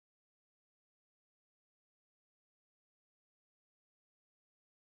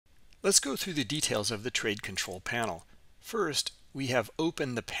Let's go through the details of the trade control panel. First, we have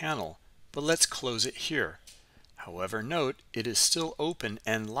opened the panel, but let's close it here. However, note it is still open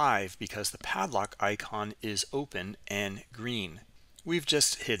and live because the padlock icon is open and green. We've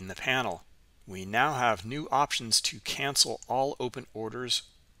just hidden the panel. We now have new options to cancel all open orders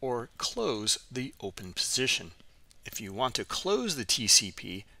or close the open position. If you want to close the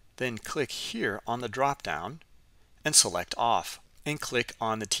TCP, then click here on the drop-down and select off, and click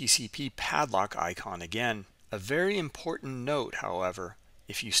on the TCP padlock icon again. A very important note, however,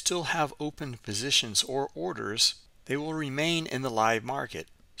 if you still have open positions or orders, they will remain in the live market,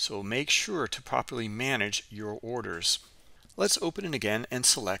 so make sure to properly manage your orders. Let's open it again and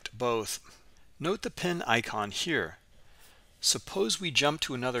select both. Note the pin icon here. Suppose we jump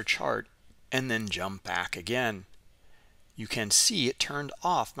to another chart and then jump back again. You can see it turned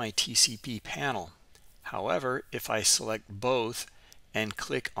off my TCP panel. However, if I select both and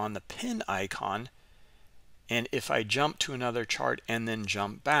click on the pin icon, and if I jump to another chart and then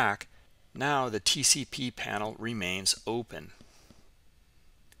jump back, now the TCP panel remains open.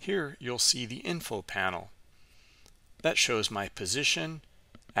 Here you'll see the info panel. That shows my position,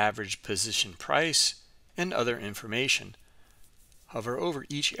 average position price, and other information. Hover over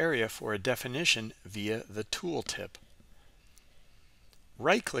each area for a definition via the tooltip.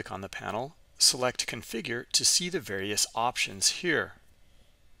 Right-click on the panel, select Configure to see the various options here.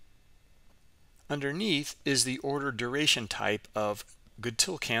 Underneath is the order duration type of good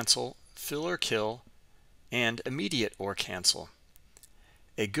till cancel, fill or kill, and immediate or cancel.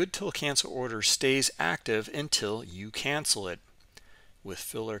 A good till cancel order stays active until you cancel it. With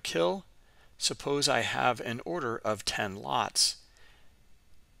fill or kill, suppose I have an order of 10 lots.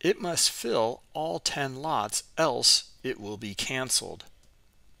 It must fill all 10 lots, else it will be canceled.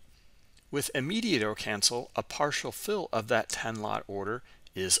 With immediate or cancel, a partial fill of that 10 lot order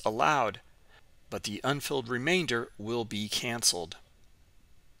is allowed, but the unfilled remainder will be canceled.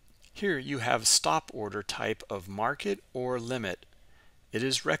 Here you have stop order type of market or limit. It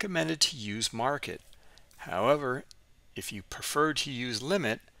is recommended to use market. However, if you prefer to use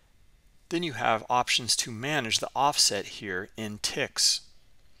limit, then you have options to manage the offset here in ticks.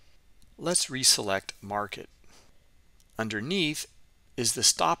 Let's reselect market. Underneath is the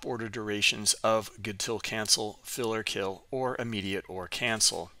stop order durations of good till cancel, fill or kill, or immediate or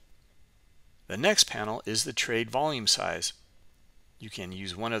cancel. The next panel is the trade volume size. You can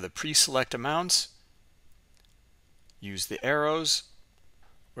use one of the pre-select amounts, use the arrows,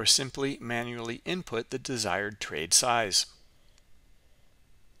 or simply manually input the desired trade size.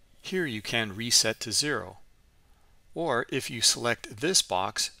 Here you can reset to 0. Or if you select this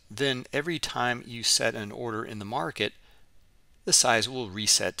box, then every time you set an order in the market, the size will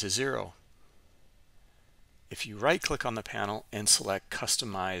reset to 0. If you right-click on the panel and select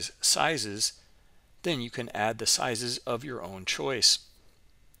Customize Sizes, then you can add the sizes of your own choice.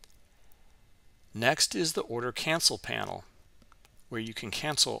 Next is the Order Cancel panel, where you can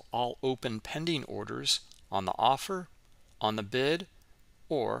cancel all open pending orders on the offer, on the bid,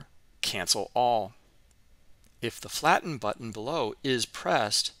 or cancel all. If the flatten button below is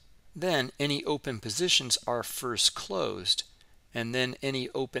pressed, then any open positions are first closed, and then any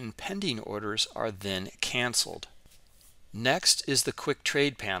open pending orders are then canceled. Next is the Quick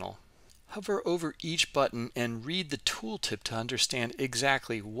Trade panel. Hover over each button and read the tooltip to understand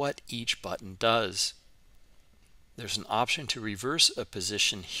exactly what each button does. There's an option to reverse a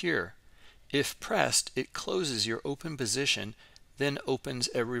position here. If pressed, it closes your open position, then opens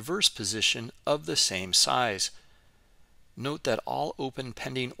a reverse position of the same size. Note that all open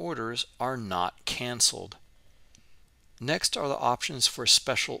pending orders are not canceled. Next are the options for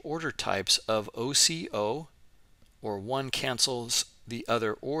special order types of OCO, or one cancels the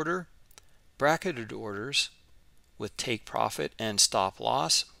other order, bracketed orders with take profit and stop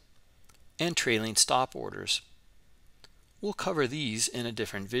loss, and trailing stop orders. We'll cover these in a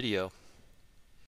different video.